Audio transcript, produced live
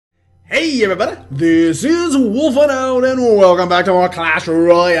Hey everybody, this is Wolfenout and welcome back to more Clash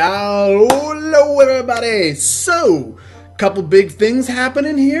Royale. Hello everybody! So, couple big things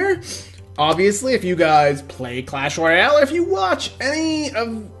happening here. Obviously, if you guys play Clash Royale, or if you watch any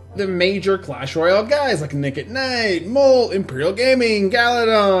of the major Clash Royale guys like Nick at Night, Mole, Imperial Gaming,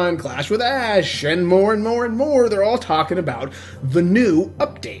 Galadon, Clash with Ash, and more and more and more, they're all talking about the new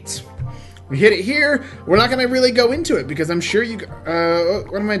updates. We hit it here. We're not going to really go into it because I'm sure you...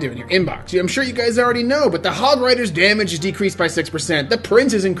 what am I doing here? Inbox. I'm sure you guys already know, but the Hog Rider's damage is decreased by 6%. The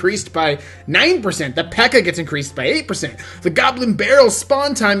Prince is increased by 9%. The P.E.K.K.A gets increased by 8%. The Goblin Barrel's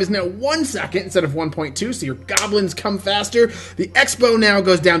spawn time is now 1 second instead of 1.2, so your goblins come faster. The Expo now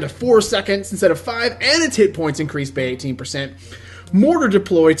goes down to 4 seconds instead of 5, and its hit points increased by 18%. Mortar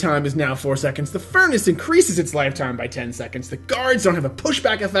deploy time is now 4 seconds. The Furnace increases its lifetime by 10 seconds. The Guards don't have a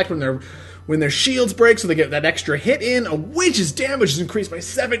pushback effect when their shields break, so they get that extra hit in. A Witch's damage is increased by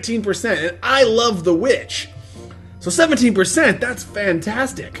 17%, and I love the Witch. So 17%, that's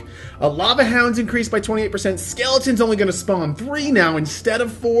fantastic. A Lava Hound's increased by 28%. Skeleton's only going to spawn 3 now instead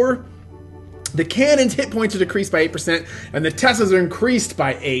of 4. The cannon's hit points are decreased by 8%, and the Teslas are increased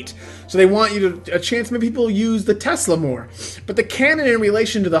by 8. So they want you to, a chance maybe people use the Tesla more. But the cannon in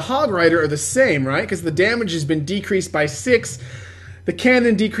relation to the Hog Rider are the same, right? Because the damage has been decreased by 6. The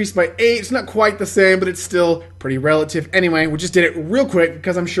cannon decreased by 8. It's not quite the same, but it's still pretty relative. Anyway, we just did it real quick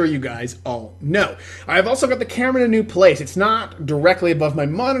because I'm sure you guys all know. I've also got the camera in a new place. It's not directly above my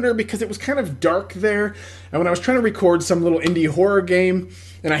monitor because it was kind of dark there. And when I was trying to record some little indie horror game,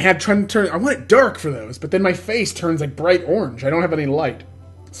 and I want it dark for those, but then my face turns like bright orange. I don't have any light.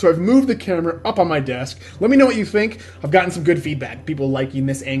 So I've moved the camera up on my desk. Let me know what you think. I've gotten some good feedback. People liking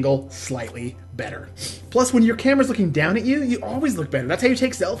this angle slightly better. Plus, when your camera's looking down at you, you always look better. That's how you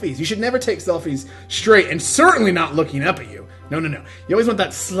take selfies. You should never take selfies straight, and certainly not looking up at you. No. You always want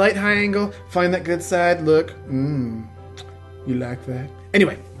that slight high angle. Find that good side look. You like that?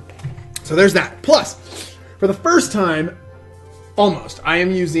 Anyway, so there's that. Plus, for the first time, almost, I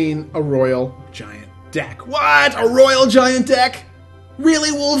am using a Royal Giant deck. What? A Royal Giant deck?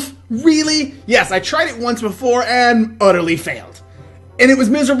 Really, Wolf? Really? Yes, I tried it once before and utterly failed. And it was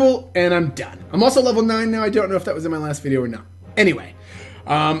miserable, and I'm done. I'm also level 9 now. I don't know if that was in my last video or not. Anyway,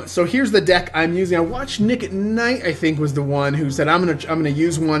 so here's the deck I'm using. I watched Nick at Night, I think, was the one who said, I'm gonna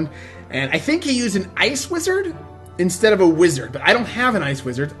use one. And I think he used an Ice Wizard instead of a Wizard. But I don't have an Ice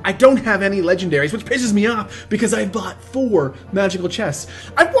Wizard. I don't have any Legendaries, which pisses me off because I bought 4 magical chests.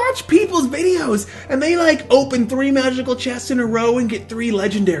 I've watched people's videos, and they like open 3 magical chests in a row and get 3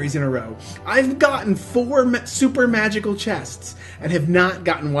 Legendaries in a row. I've gotten 4 super magical chests and have not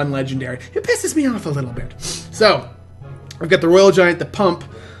gotten 1 Legendary. It pisses me off a little bit. So, I've got the Royal Giant, the Pump,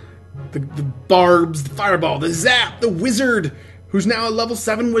 the Barbs, the Fireball, the Zap, the Wizard, who's now a level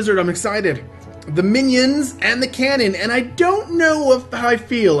 7 Wizard. I'm excited. The Minions, and the Cannon, and I don't know how I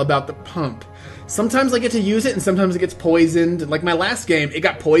feel about the Pump. Sometimes I get to use it, and sometimes it gets poisoned. Like my last game, it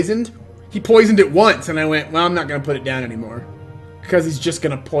got poisoned. He poisoned it once, and I went, well, I'm not going to put it down anymore. Because he's just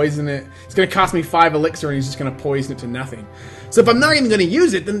going to poison it. It's going to cost me 5 elixir, and he's just going to poison it to nothing. So if I'm not even going to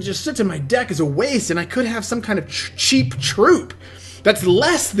use it, then it just sits in my deck as a waste, and I could have some kind of cheap troop that's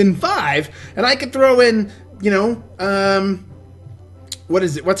less than 5, and I could throw in, you know, what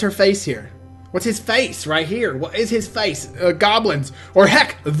is it? What's her face here? What's his face right here? What is his face? Goblins. Or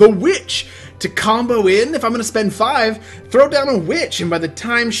heck, the Witch. To combo in, if I'm going to spend 5, throw down a Witch, and by the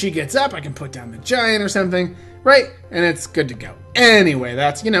time she gets up, I can put down the Giant or something, right? And it's good to go. Anyway,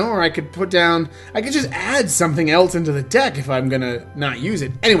 that's, you know, or I could just add something else into the deck if I'm going to not use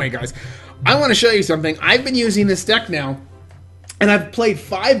it. Anyway, guys, I want to show you something. I've been using this deck now, and I've played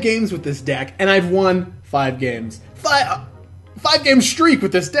 5 games with this deck, and I've won 5 games. 5-game streak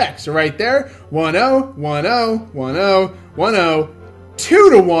with this deck. So right there, 1-0, 1-0, 1-0, 1-0,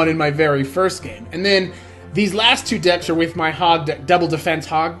 2-1 in my very first game. And then these last 2 decks are with my Hog deck, double defense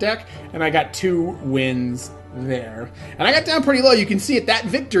Hog deck, and I got 2 wins there. And I got down pretty low. You can see at that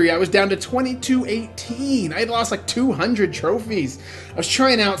victory, I was down to 22-18. I had lost like 200 trophies. I was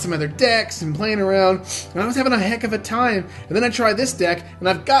trying out some other decks and playing around, and I was having a heck of a time. And then I tried this deck, and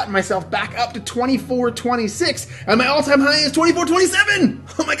I've gotten myself back up to 24-26, and my all-time high is 24-27!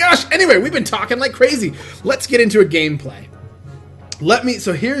 Oh my gosh! Anyway, we've been talking like crazy. Let's get into a gameplay.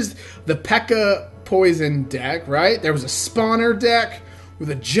 So here's the P.E.K.K.A Poison deck, right? There was a Spawner deck with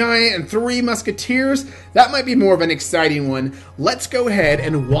a Giant and 3 Musketeers. That might be more of an exciting one. Let's go ahead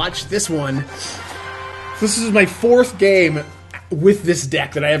and watch this one. This is my 4th game with this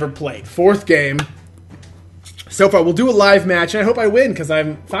deck that I ever played. 4th game. So far, we'll do a live match, and I hope I win, because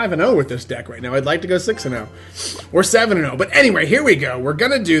I'm 5-0 with this deck right now. I'd like to go 6-0. Or 7-0. But anyway, here we go. We're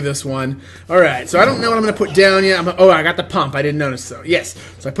going to do this one. Alright, so I don't know what I'm going to put down yet. Oh, I got the pump. I didn't notice, so yes.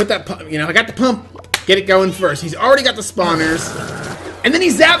 So I put that pump, you know, I got the pump. Get it going first. He's already got the spawners. And then he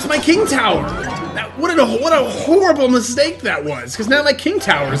zaps my king tower. What a horrible mistake that was, because now my king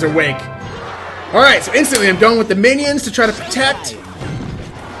tower is awake. Alright, so instantly I'm going with the minions to try to protect.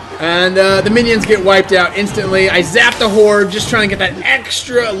 And the minions get wiped out instantly. I zap the horde, just trying to get that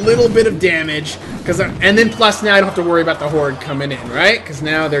extra little bit of damage. And then plus now I don't have to worry about the horde coming in, right? Because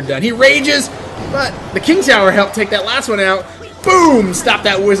now they're done. He rages, but the king tower helped take that last one out. Boom! Stop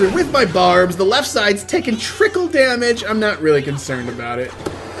that wizard with my barbs. The left side's taking trickle damage. I'm not really concerned about it.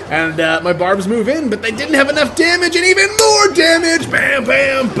 And my barbs move in, but they didn't have enough damage, and even more damage! Bam,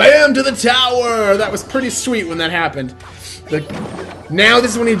 bam, bam to the tower! That was pretty sweet when that happened. Now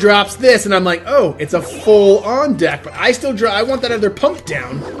this is when he drops this, and I'm like, oh, it's a full-on deck, but I still I want that other pump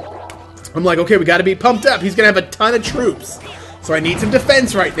down. I'm like, okay, we gotta be pumped up. He's gonna have a ton of troops. So I need some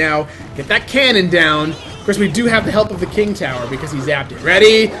defense right now. Get that cannon down. Of course, we do have the help of the king tower because he zapped it.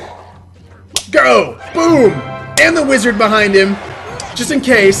 Ready? Go! Boom! And the wizard behind him, just in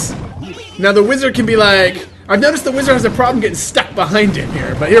case. Now the wizard can be like... I've noticed the wizard has a problem getting stuck behind him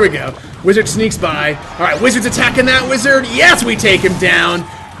here, but here we go. Wizard sneaks by. Alright, wizard's attacking that wizard. Yes, we take him down.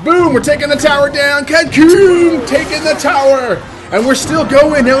 Boom, we're taking the tower down. Kakoom! Taking the tower. And we're still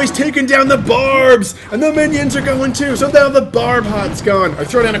going. Now he's taking down the barbs. And the minions are going too. So now the barb hot's gone. I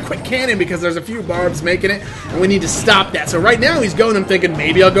throw down a quick cannon because there's a few barbs making it. And we need to stop that. So right now he's going. I'm thinking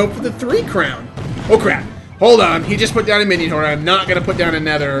maybe I'll go for the 3 crown. Oh crap. Hold on. He just put down a minion horde. I'm not going to put down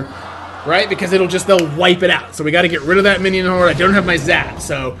another. Right? Because they'll wipe it out. So we got to get rid of that minion horde. I don't have my zap.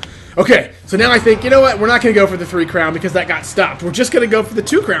 So, okay. So now I think, you know what? We're not going to go for the 3 crown because that got stopped. We're just going to go for the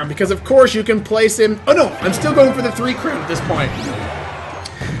 2 crown because, of course, you can place him. Oh, no. I'm still going for the 3 crown at this point.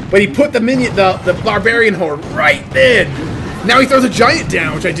 But he put the barbarian horde right then. Now he throws a giant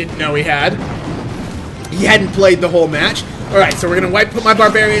down, which I didn't know he had. He hadn't played the whole match. All right. So we're going to put my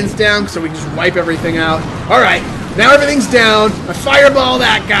barbarians down so we can just wipe everything out. All right. Now everything's down. I fireball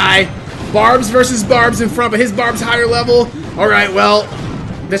that guy. Barbs versus barbs in front, but his barb's higher level. Alright, well,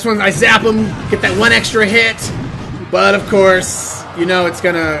 this one I zap him, get that 1 extra hit. But of course, you know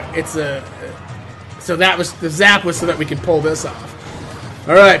so that was the zap was so that we could pull this off.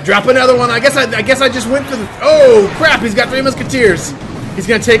 Alright, drop another one. I guess I just went for the oh crap, he's got 3 musketeers. He's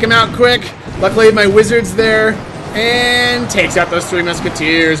gonna take him out quick. Luckily my wizard's there. And takes out those 3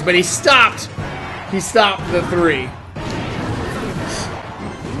 musketeers. But he stopped the 3.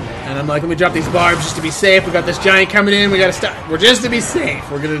 And I'm like, let me drop these barbs just to be safe. We got this giant coming in. We got to stop. We're just to be safe.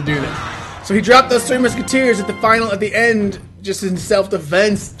 We're going to do this. So he dropped those 3 musketeers at the end, just in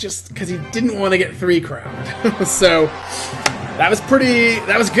self-defense, just because he didn't want to get 3 crowned. So that was good.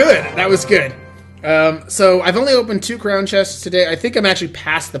 That was good. So I've only opened 2 crown chests today. I think I'm actually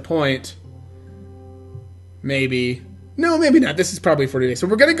past the point. Maybe. No, maybe not. This is probably for today. So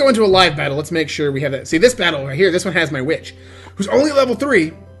we're going to go into a live battle. Let's make sure we have that. See, this battle right here, this one has my witch, who's only level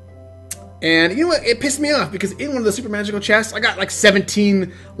 3. And you know what? It pissed me off because in one of the super magical chests, I got like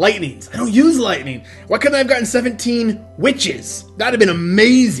 17 lightnings. I don't use lightning. Why couldn't I have gotten 17 witches? That'd have been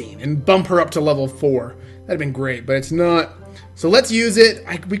amazing and bump her up to level 4. That'd have been great, but it's not. So let's use it.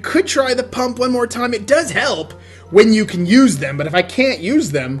 We could try the pump one more time. It does help when you can use them, but if I can't use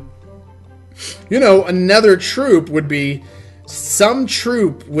them, you know, another troop would be... Some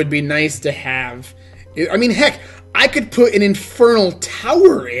troop would be nice to have. I mean, heck, I could put an infernal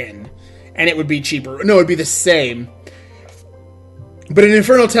tower in. And it would be cheaper. No, it would be the same. But an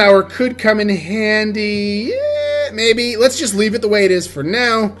Infernal Tower could come in handy. Yeah, maybe. Let's just leave it the way it is for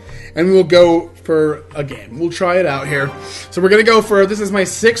now. And we'll go for a game. We'll try it out here. So we're going to go for... This is my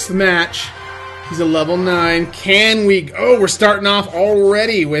 6th match. He's a level 9. Can we... Oh, we're starting off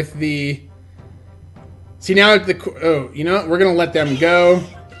already with the... See, now... Oh, you know what? We're going to let them go.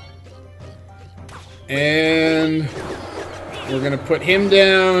 And... We're going to put him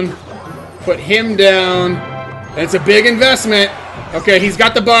down... Put him down. It's a big investment. Okay, he's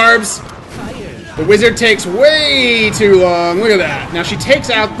got the barbs. The wizard takes way too long. Look at that. Now she takes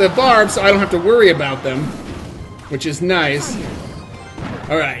out the barbs, so I don't have to worry about them, which is nice.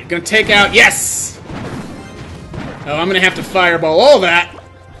 All right, gonna take out. Yes. Oh, I'm gonna have to fireball all that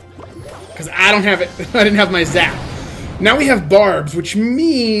because I don't have it. I didn't have my zap. Now we have barbs, which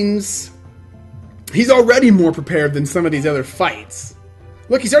means he's already more prepared than some of these other fights.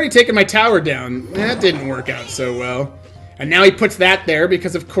 Look, he's already taken my tower down. That didn't work out so well. And now he puts that there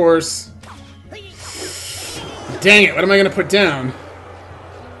because, of course... Dang it, what am I going to put down?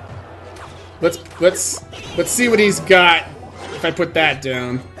 Let's see what he's got if I put that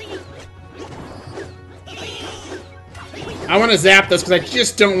down. I want to zap this because I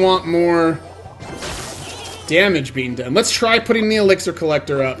just don't want more damage being done. Let's try putting the elixir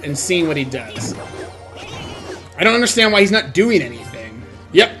collector up and seeing what he does. I don't understand why he's not doing anything.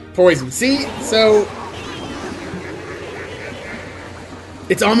 Yep, poison. See? So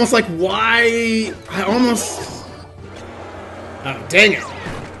it's almost like why I almost... Oh, dang it.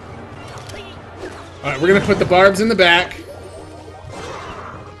 Alright, we're gonna put the barbs in the back.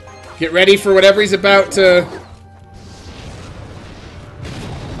 Get ready for whatever he's about to...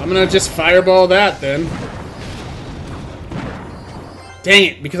 I'm gonna just fireball that then. Dang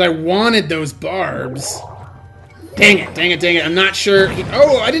it, because I wanted those barbs. Dang it, dang it, dang it. I'm not sure.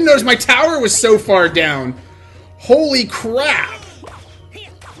 Oh, I didn't notice my tower was so far down. Holy crap.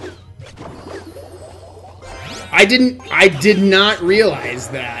 I did not realize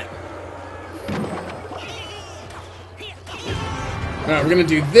that. Alright, we're gonna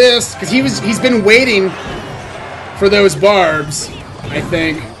do this, because he's been waiting for those barbs, I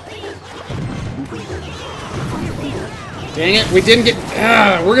think. Dang it, we didn't get...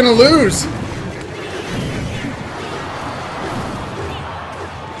 we're gonna lose!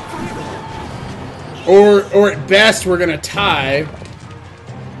 Or at best, we're gonna tie.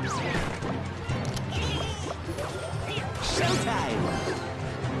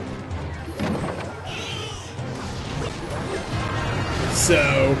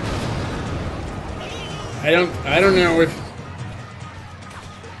 So... I don't know if...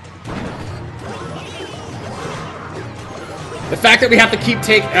 The fact that we have to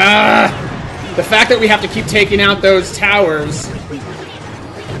keep taking out those towers.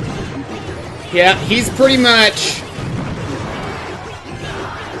 Yeah, he's pretty much...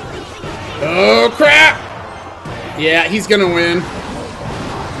 Oh, crap! Yeah, he's gonna win.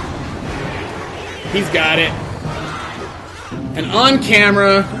 He's got it. And on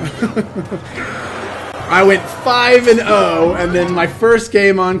camera, I went 5-0, and then my first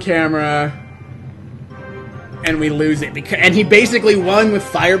game on camera, and we lose it. And he basically won with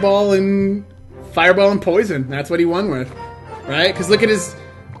fireball and poison. That's what he won with, right? Because look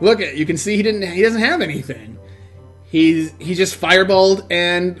at you can see he doesn't have anything. He just fireballed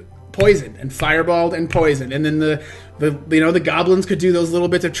and poisoned and fireballed and poisoned, and then the goblins could do those little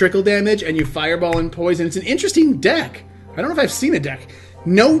bits of trickle damage, and you fireball and poison. It's an interesting deck. I don't know if I've seen a deck.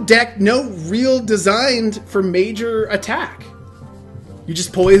 No real designed for major attack. You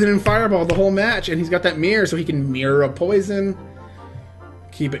just poison and fireball the whole match, and he's got that mirror, so he can mirror a poison,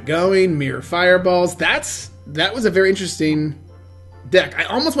 keep it going, mirror fireballs. That was a very interesting deck. I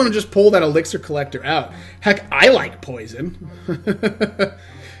almost want to just pull that elixir collector out. Heck, I like poison.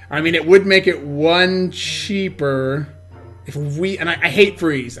 I mean, it would make it one cheaper if we... And I hate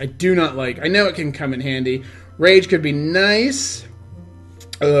freeze. I do not like... I know it can come in handy. Rage could be nice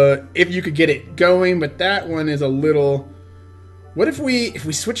if you could get it going, but that one is a little... What if we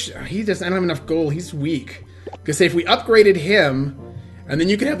switch... He doesn't... I don't have enough gold. He's weak. Because say if we upgraded him, and then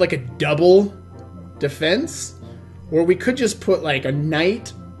you could have like a double defense, or we could just put like a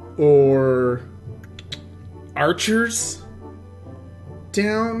knight or archers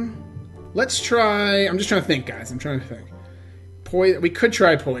down. Let's try... I'm just trying to think, guys. I'm trying to think. We could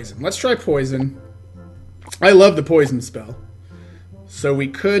try poison. Let's try poison. I love the poison spell. So we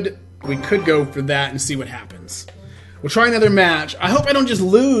could go for that and see what happens. We'll try another match. I hope I don't just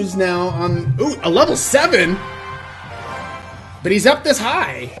lose now on... Ooh, a level 7? But he's up this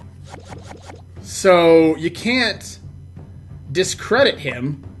high. So you can't discredit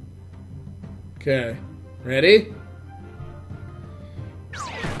him. Okay. Ready?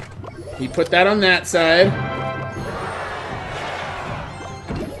 He put that on that side.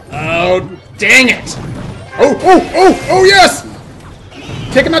 Oh, dang it! Oh, yes!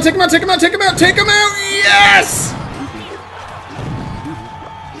 Take him out, take him out, take him out, take him out, take him out! Yes!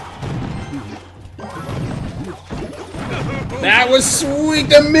 That was sweet.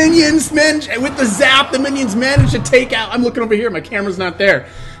 The minions with the zap, the minions managed to take out... I'm looking over here, my camera's not there.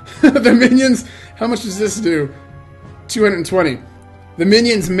 The minions... How much does this do? 220. The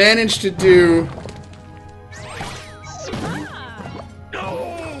minions managed to do...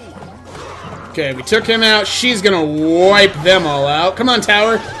 Okay, we took him out. She's gonna wipe them all out. Come on,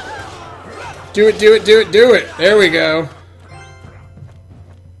 tower. Do it, do it, do it, do it. There we go.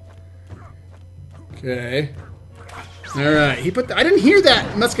 Okay. Alright, he put... I didn't hear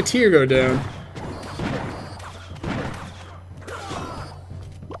that musketeer go down.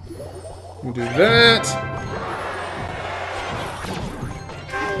 We'll do that.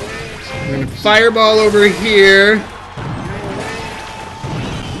 We're gonna fireball over here.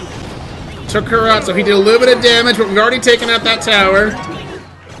 took her out, so he did a little bit of damage, but we've already taken out that tower.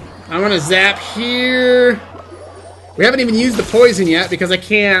 I'm gonna zap here. We haven't even used the poison yet because I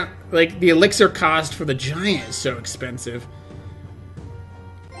can't, like, the elixir cost for the giant is so expensive.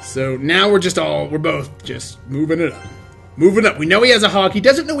 So now we're both just moving it up. Moving up. We know he has a hog. He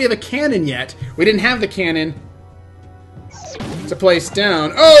doesn't know we have a cannon yet. We didn't have the cannon to place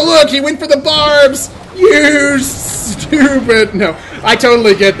down. Oh, look, he went for the barbs. You stupid. No, I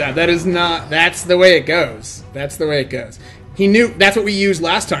totally get that. That is not, that's the way it goes. That's the way it goes. He knew, that's what we used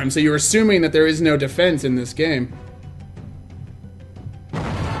last time, so you're assuming that there is no defense in this game.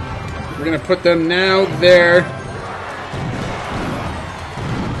 We're gonna put them now there.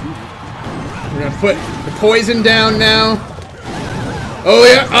 We're gonna put the poison down now. Oh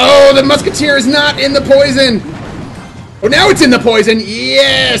yeah, oh, the musketeer is not in the poison. Oh, now it's in the poison,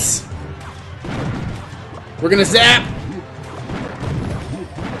 yes! We're gonna zap.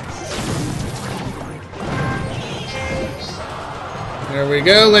 There we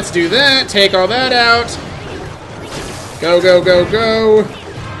go, let's do that, take all that out. Go, go, go, go.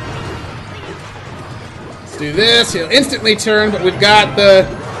 Let's do this, he'll instantly turn, but we've got the...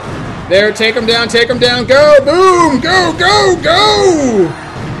 There, take him down, go, boom, go, go, go!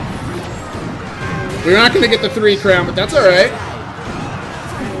 We're not gonna get the 3 crown, but that's alright.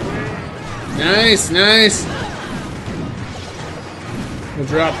 Nice, nice. We'll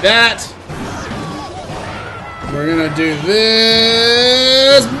drop that. We're gonna do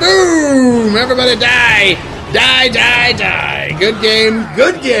this. Boom! Everybody die! Die, die, die. Good game,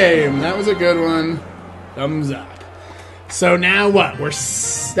 good game. That was a good one. Thumbs up. So now what?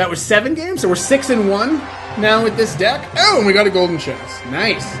 That was 7 games, so we're 6-1 now with this deck. Oh, and we got a golden chest.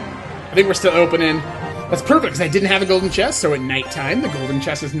 Nice. I think we're still opening. That's perfect, because I didn't have a golden chest, so at nighttime, the golden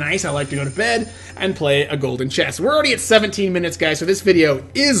chest is nice. I like to go to bed and play a golden chest. We're already at 17 minutes, guys, so this video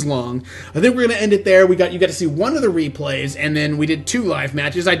is long. I think we're going to end it there. You got to see one of the replays, and then we did 2 live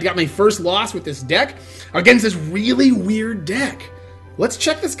matches. I got my first loss with this deck against this really weird deck. Let's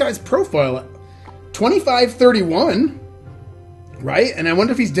check this guy's profile. 25-31, right? And I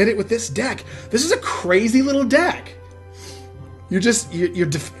wonder if he's did it with this deck. This is a crazy little deck.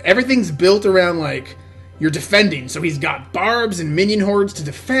 Everything's built around, like, you're defending. So he's got barbs and minion hordes to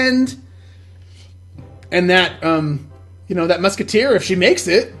defend. And that, you know, that musketeer, if she makes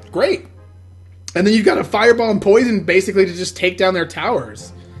it, great. And then you've got a fireball and poison basically to just take down their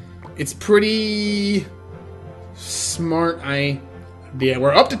towers. It's pretty smart idea.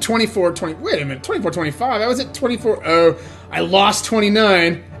 We're up to 24-20. Wait a minute, 24-25. I was at 24. Oh, I lost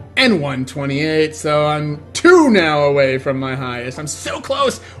 29 and won 28. So I'm 2 now away from my highest. I'm so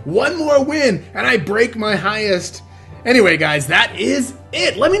close. 1 more win and I break my highest. Anyway, guys, that is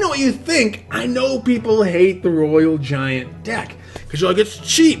it. Let me know what you think. I know people hate the Royal Giant deck because you're like, it's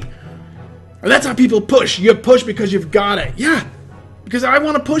cheap. Or that's how people push. You push because you've got it. Yeah, because I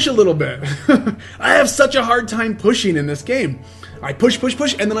want to push a little bit. I have such a hard time pushing in this game. I push, push,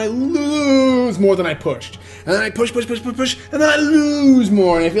 push, and then I lose more than I pushed. And then I push, push, push, push, push, and then I lose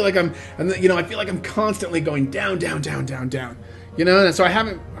more. And I feel like I feel like I'm constantly going down, down, down, down, down. You know, and so I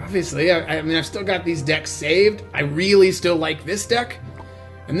haven't, obviously, I mean, I've still got these decks saved. I really still like this deck.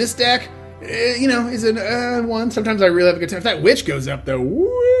 And this deck, you know, is a one. Sometimes I really have a good time. If that witch goes up, though,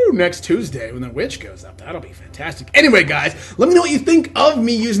 woo, next Tuesday when the witch goes up, that'll be fantastic. Anyway, guys, let me know what you think of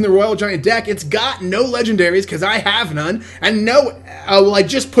me using the Royal Giant deck. It's got no legendaries because I have none. And no, well, I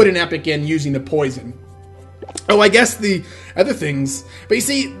just put an epic in using the poison. Oh, I guess the other things, but you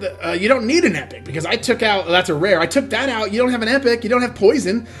see, you don't need an epic because I took out, that's a rare. I took that out. You don't have an epic. You don't have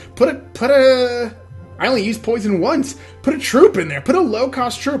poison. I only used poison once. Put a troop in there. Put a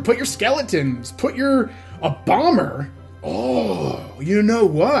low-cost troop. Put your skeletons. Put a bomber. Oh, you know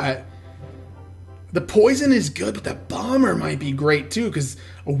what? The poison is good, but the bomber might be great too because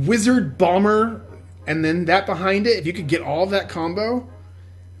a wizard bomber and then that behind it, if you could get all of that combo,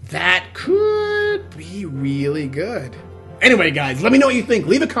 that could be really good. Anyway, guys, let me know what you think.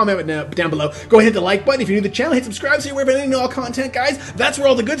 Leave a comment down below. Go ahead and hit the like button. If you're new to the channel, hit subscribe so you're aware of any all content, guys. That's where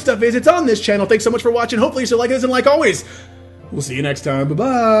all the good stuff is. It's on this channel. Thanks so much for watching. Hopefully you still like this, and like always, we'll see you next time.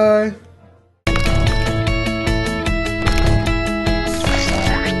 Bye-bye.